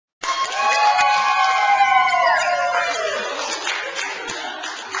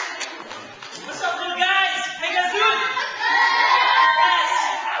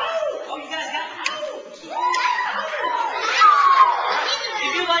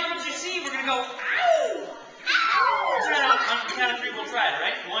like what you see, we're going to go, ow! Ow! On the count of three, we'll try it, all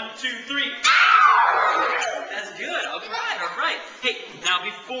right? 1, 2, 3. Ow! That's good. All right. Hey, now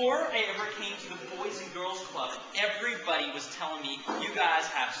before I ever came to the Boys and Girls Club, everybody was telling me, you guys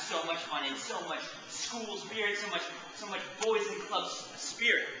have so much fun and so much school spirit, so much Boys and Club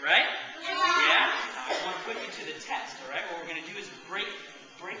spirit, right? Yeah? I want to put you to the test, all right? What we're going to do is break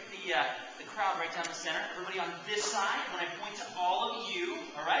the crowd right down the center. Everybody on this side, when I point to all of you,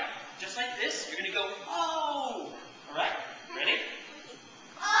 all right?